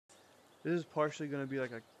This is partially going to be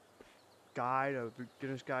like a guide, a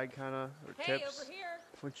beginner's guide kind of, or Hey, tips. over here.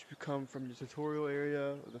 Once you come from the tutorial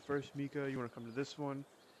area, or the first Mika, you want to come to this one.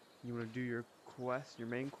 You want to do your quest, your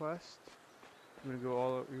main quest. You want to go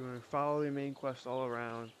all, you want to follow your main quest all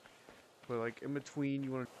around. But like in between,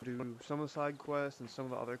 you want to do some of the side quests and some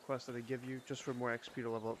of the other quests that they give you, just for more XP to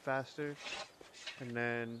level up faster. And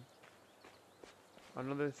then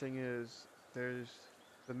another thing is there's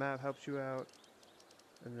the map helps you out,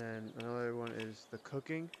 and then another one is the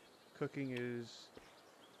cooking. Cooking is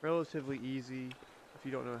relatively easy. If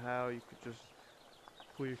you don't know how, you could just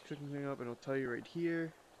pull your cooking thing up and it'll tell you right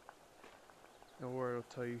here, or it'll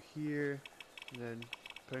tell you here, and then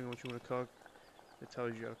depending on what you want to cook, it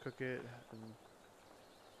tells you how to cook it, and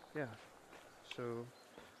yeah. So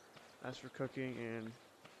as for cooking and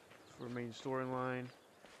for main storyline,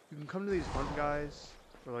 you can come to these hunt guys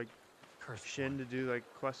or like Shin to do like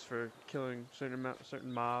quests for killing certain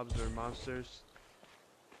mobs or monsters.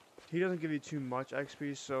 He doesn't give you too much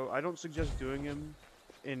XP, so I don't suggest doing him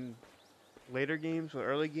in later games or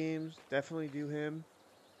early games. Definitely do him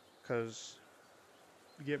because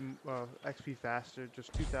you get XP faster.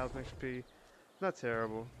 Just 2,000 XP, not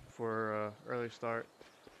terrible for early start.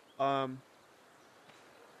 Um,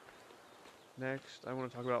 Next, I want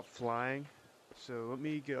to talk about flying. So let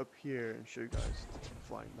me get up here and show you guys the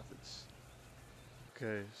flying methods.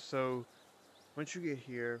 Okay, so once you get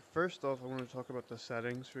here, first off, I want to talk about the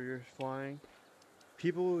settings for your flying.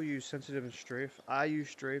 People will use sensitive and strafe. I use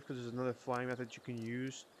strafe because there's another flying method you can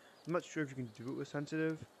use. I'm not sure if you can do it with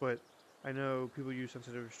sensitive, but I know people use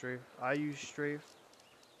sensitive or strafe. I use strafe.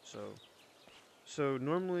 So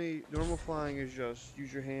normally, normal flying is just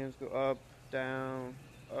use your hands, go up, down,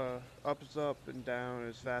 up is up, and down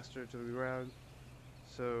is faster to the ground.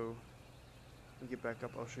 So, let me get back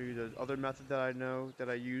up. I'll show you the other method that I know that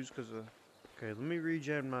I use because okay, let me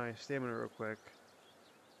regen my stamina real quick.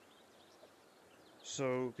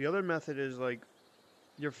 So the other method is like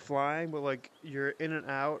you're flying, but like you're in and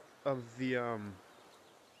out of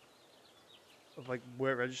like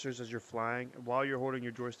where it registers as you're flying while you're holding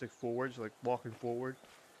your joystick forward, so like walking forward,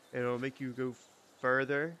 and it'll make you go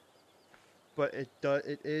further. But it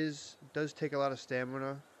does take a lot of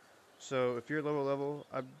stamina. So if you're lower level,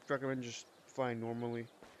 I recommend just flying normally.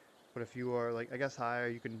 But if you are like I guess higher,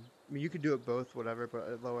 you can. I mean, you could do it both, whatever. But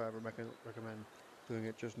at lower, I recommend doing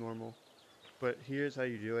it just normal. But here's how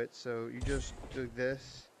you do it. So you just do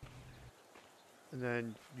this, and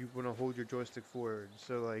then you want to hold your joystick forward.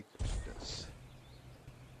 So like this.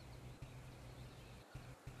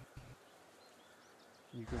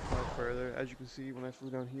 You can fly further. As you can see, when I flew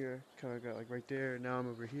down here, kind of got like right there. Now I'm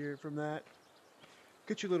over here from that.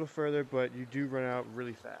 Get you a little further, but you do run out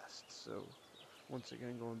really fast. So once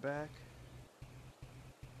again, going back.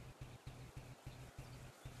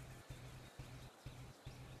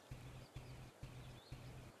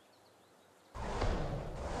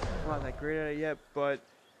 I'm not that great at it yet, but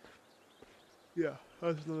yeah,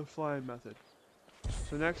 that's another flying method.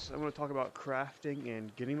 So next, I want to talk about crafting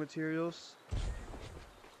and getting materials.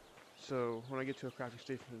 So when I get to a crafting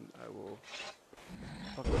station, I will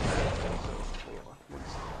talk about that. So hold on one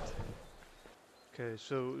second. Okay,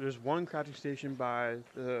 so there's one crafting station by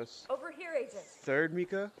the Over here, Agent. third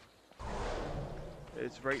Mika.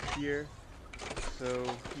 It's right here. So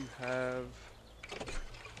you have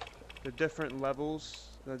the different levels,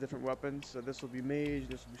 the different weapons. So this will be mage,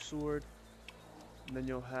 this will be sword. And then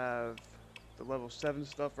you'll have the level 7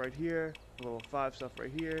 stuff right here, the level 5 stuff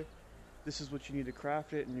right here. This is what you need to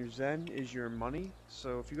craft it, and your Zen is your money.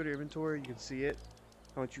 So if you go to your inventory, you can see it,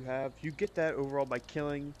 how much you have. You get that overall by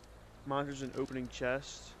killing monsters and opening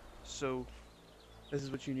chests. So this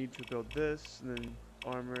is what you need to build this, and then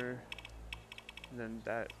armor, and then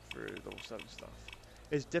that for level 7 stuff.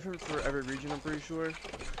 It's different for every region, I'm pretty sure.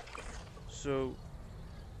 So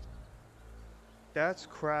that's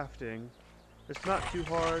crafting. It's not too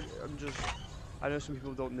hard. I know some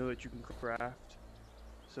people don't know that you can craft.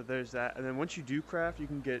 So there's that. And then once you do craft, you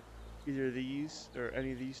can get either these or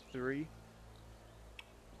any of these 3.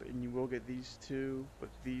 And you will get these 2, but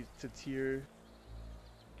these to tier.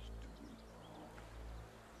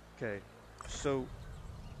 Okay, so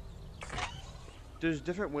there's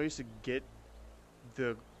different ways to get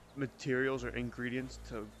the materials or ingredients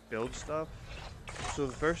to build stuff. So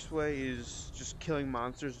the first way is just killing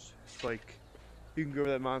monsters. Like you can go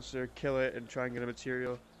over that monster, kill it, and try and get a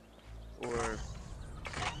material or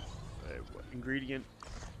ingredient.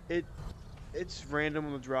 It's random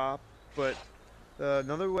on the drop, but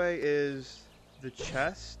another way is the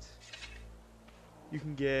chest. You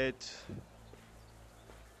can get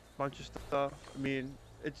a bunch of stuff. I mean,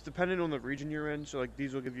 it's dependent on the region you're in. So like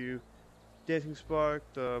these will give you dancing spark,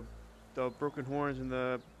 the broken horns, and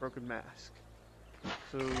the broken mask.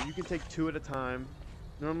 So you can take 2 at a time.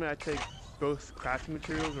 Normally I take both crafting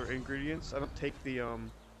materials or ingredients. I don't take the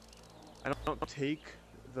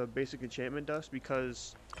basic enchantment dust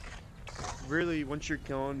because really once you're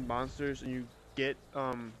killing monsters and you get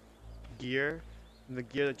gear, and the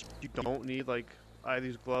gear that you don't need, like I have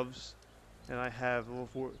these gloves and I have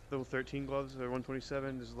level 13 gloves, they're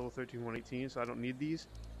 127, this is level 13, 118, so I don't need these.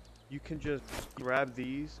 You can just grab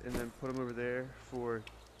these and then put them over there for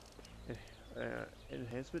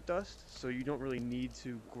enhancement dust, so you don't really need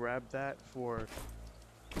to grab that for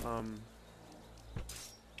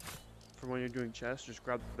when you're doing chests. Just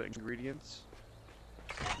grab the ingredients,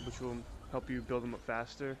 which will help you build them up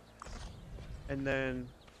faster. And then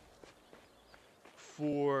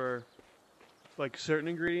for like certain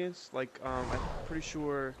ingredients, like I'm pretty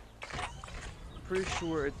sure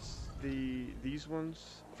it's these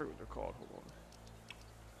ones. I forget what they're called. Hold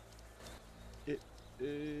on. It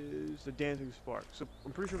is the dancing spark. So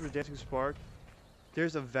I'm pretty sure for the dancing spark,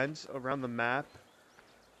 there's events around the map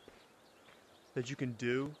that you can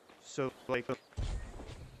do. So like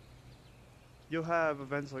you'll have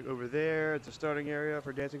events like over there. It's a starting area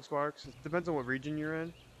for dancing sparks. It depends on what region you're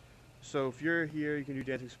in. So if you're here, you can do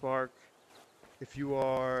dancing spark. If you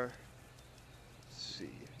are, let's see,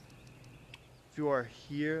 if you are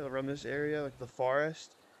here around this area, like the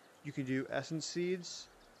forest, you can do essence seeds.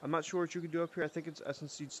 I'm not sure what you can do up here. I think it's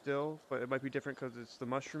essence seeds still, but it might be different because it's the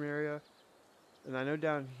mushroom area. And I know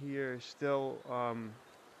down here is still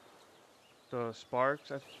the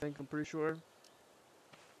sparks, I think, I'm pretty sure.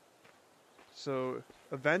 So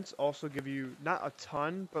events also give you not a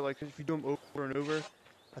ton, but like if you do them over and over,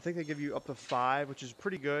 I think they give you up to 5, which is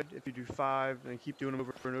pretty good. If you do 5 and keep doing them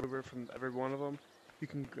over and over from every one of them, you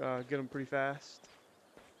can get them pretty fast.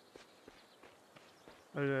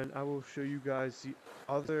 And then I will show you guys the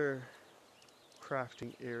other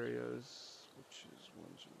crafting areas, which is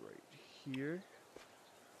one's right here.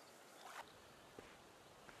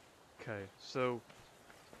 Okay, so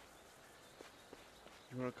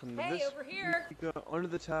you want to come to this over here. You go under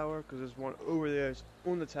the tower, because there's one over there. It's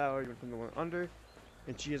on the tower. You want to come to the one under.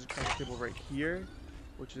 And she has a craft table right here,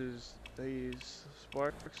 which is these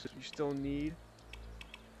sparks that you still need.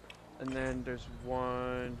 And then there's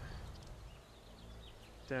one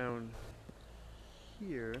down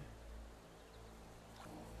here.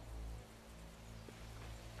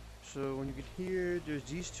 So when you get here, there's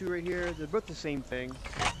these 2 right here. They're both the same thing,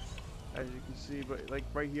 as you can see. But like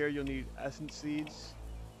right here, you'll need essence seeds.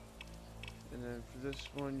 And then for this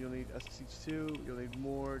one, you'll need essence seeds too. You'll need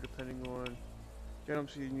more depending on.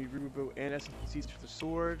 So you need Ruby Bow and essence seeds for the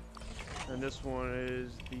sword. And this one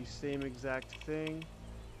is the same exact thing.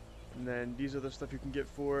 And then these are the stuff you can get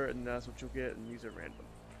for it, and that's what you'll get, and these are random.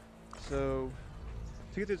 So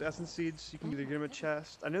to get those essence seeds, you can either get them a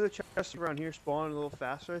chest. I know the chests around here spawn a little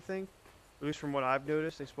faster, I think. At least from what I've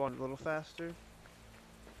noticed, they spawn a little faster.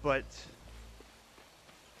 But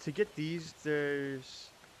to get these, there's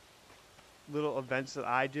little events that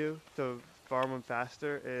I do to farm them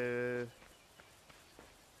faster.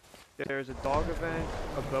 There's a dog event,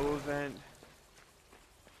 a bow event.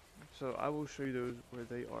 So I will show you those where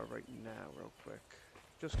they are right now real quick.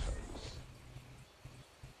 Just cause.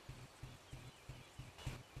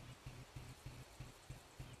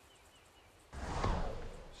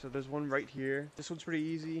 So there's one right here. This one's pretty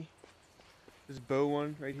easy. This bow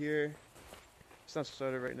one right here. It's not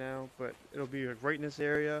started right now, but it'll be like right in this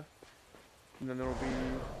area. And then there'll be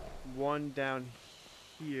one down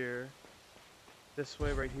here. This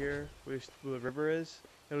way right here, where the river is.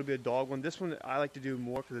 It'll be a dog one. This one I like to do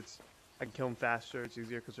more because I can kill them faster. It's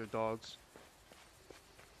easier because they're dogs.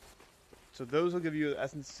 So those will give you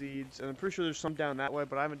essence seeds, and I'm pretty sure there's some down that way,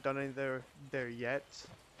 but I haven't done any there yet.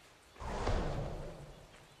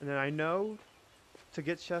 And then I know to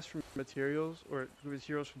get chests from materials, or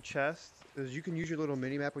materials from chests, is you can use your little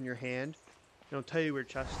mini map on your hand. It'll tell you where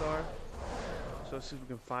chests are. So let's see if we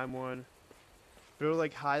can find one. But it'll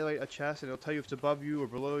like highlight a chest, and it'll tell you if it's above you or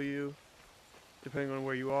below you, depending on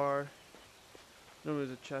where you are. No,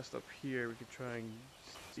 there's a chest up here. We could try and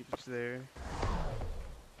see if it's there.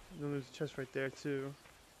 No, there's a chest right there too.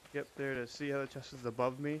 Yep, there it is. See how the chest is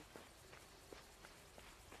above me?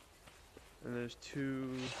 And there's 2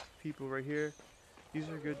 people right here. These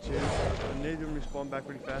are good too. And they don't respawn back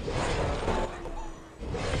pretty fast.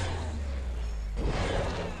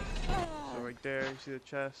 So right there, you see the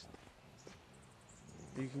chest.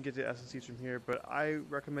 You can get the essence seeds from here, but I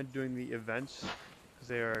recommend doing the events because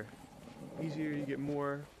they are easier, you get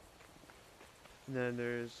more. And then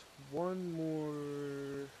there's one more,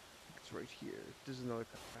 it's right here. This is another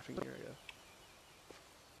crafting area.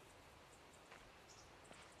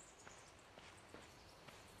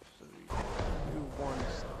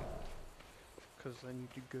 because I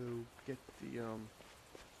need to go get the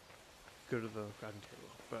go to the crafting table.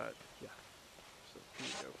 But yeah, so here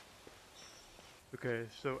we go. Okay,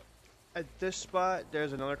 so at this spot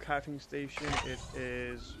there's another crafting station. It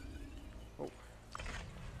is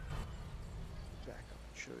back up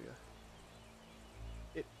and show you.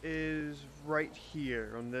 It is right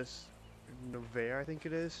here on this Novare, I think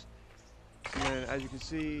it is. And then as you can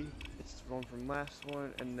see, it's the one from last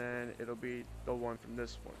one, and then it'll be the one from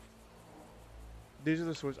this one. These are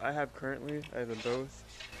the swords I have currently. I have them both.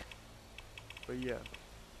 But yeah.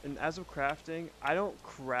 And as of crafting, I don't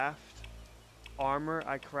craft armor,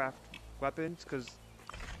 I craft weapons, because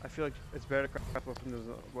I feel like it's better to craft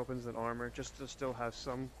weapons than armor, just to still have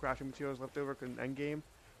some crafting materials left over in the end game.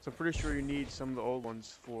 So I'm pretty sure you need some of the old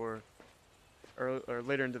ones for or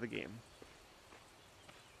later into the game.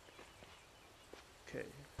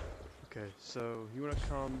 Okay, so you want to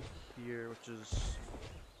come here, which is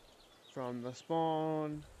from the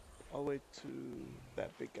spawn all the way to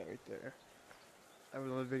that big guy right there. I have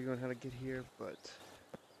another video on how to get here, but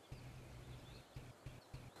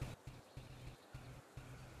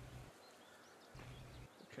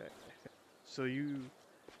okay. So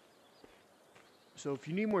if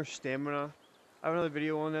you need more stamina, I have another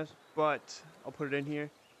video on this, but I'll put it in here.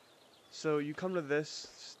 So you come to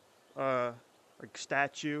this like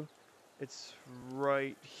statue. It's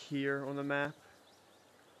right here on the map.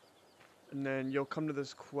 And then you'll come to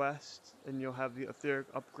this quest and you'll have the etheric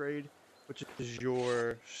upgrade, which is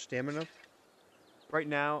your stamina. Right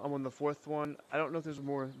now I'm on the 4th one. I don't know if there's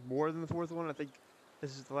more than the 4th one. I think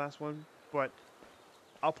this is the last one, but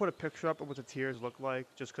I'll put a picture up of what the tiers look like,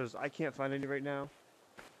 just because I can't find any right now.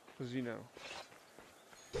 Because, you know,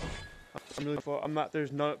 I'm really full.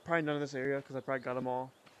 There's probably none in this area, because I probably got them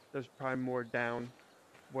all. There's probably more down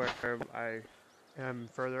where I am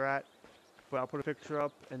further at. But I'll put a picture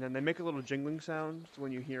up, and then they make a little jingling sound, so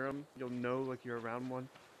when you hear them, you'll know like you're around one.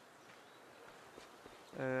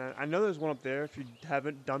 And I know there's one up there. If you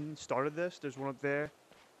haven't started this, there's one up there.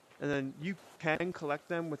 And then you can collect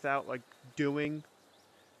them without like doing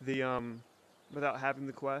the without having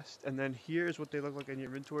the quest. And then here's what they look like in your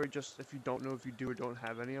inventory, just if you don't know if you do or don't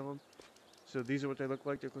have any of them. So these are what they look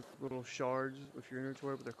like. They look like little shards with your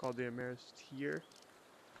inventory, but they're called the Amaris tier.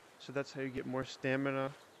 So that's how you get more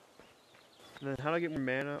stamina. And then how to get more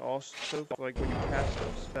mana also, like when you cast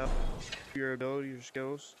a spell, your abilities, your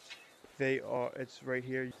skills, it's right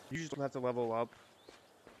here. You just don't have to level up.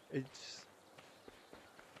 It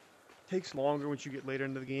takes longer once you get later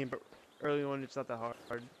into the game, but early on it's not that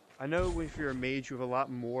hard. I know if you're a mage you have a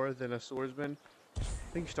lot more than a swordsman. I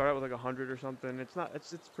think you start out with like 100 or something.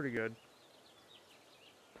 It's pretty good.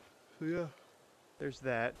 So yeah, there's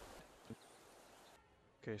that.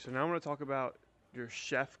 Okay, so now I'm going to talk about your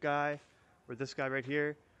chef guy, or this guy right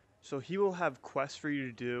here. So he will have quests for you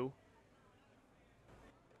to do,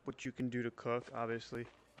 what you can do to cook, obviously.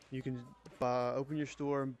 You can open your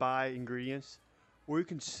store and buy ingredients, or you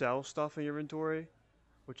can sell stuff in your inventory,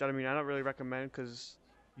 which I mean I don't really recommend, because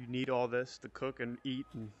you need all this to cook and eat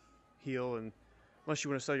and heal, and unless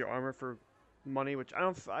you want to sell your armor for money, which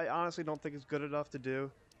I honestly don't think is good enough to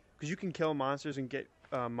do, because you can kill monsters and get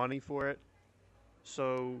money for it.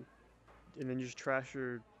 So, and then you just trash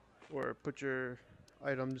or put your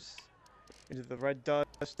items into the red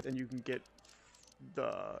dust, and you can get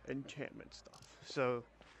the enchantment stuff. So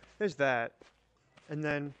there's that. And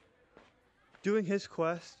then doing his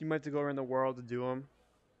quest, you might have to go around the world to do them,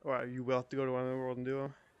 or you will have to go around the world and do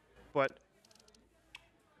them. But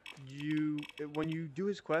when you do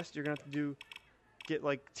his quest, you're gonna have to get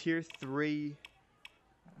like tier 3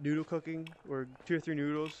 noodle cooking, or tier 3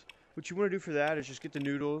 noodles. What you want to do for that is just get the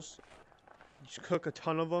noodles, just cook a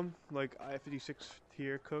ton of them, like I have 56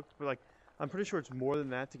 tier cooked, but like I'm pretty sure it's more than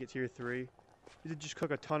that to get tier 3. You just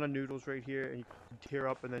cook a ton of noodles right here, and you tier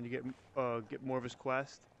up, and then you get more of his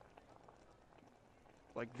quest.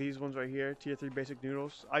 Like these ones right here, tier 3 basic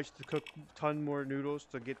noodles. I used to cook a ton more noodles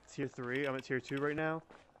to get tier 3. I'm at tier 2 right now,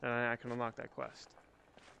 and I can unlock that quest.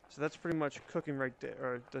 So that's pretty much cooking right there,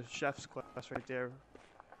 or the chef's quest right there,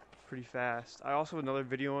 pretty fast. I also have another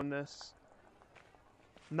video on this.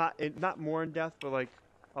 Not more in depth, but like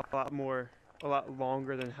a lot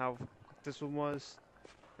longer than how this one was.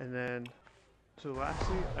 And then, so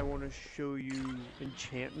lastly, I want to show you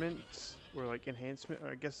enchantments, or like enhancement,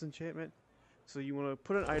 or I guess enchantment. So you want to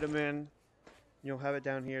put an item in, you'll have it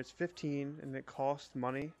down here. It's 15, and it costs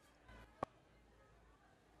money.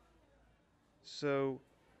 So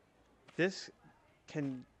this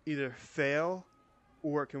can either fail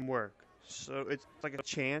or it can work. So it's like a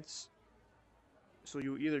chance. So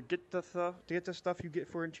you either get the stuff you get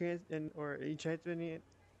for enchantment,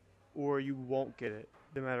 or you won't get it,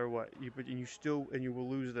 no matter what. And you will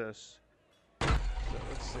lose this. So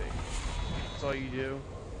let's see. That's all you do.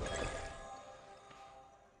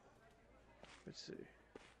 Let's see.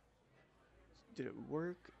 Did it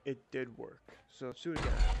work? It did work. So let's do it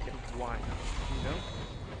again. And why not? You know?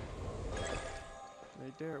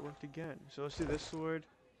 Right there, it worked again. So let's do this sword.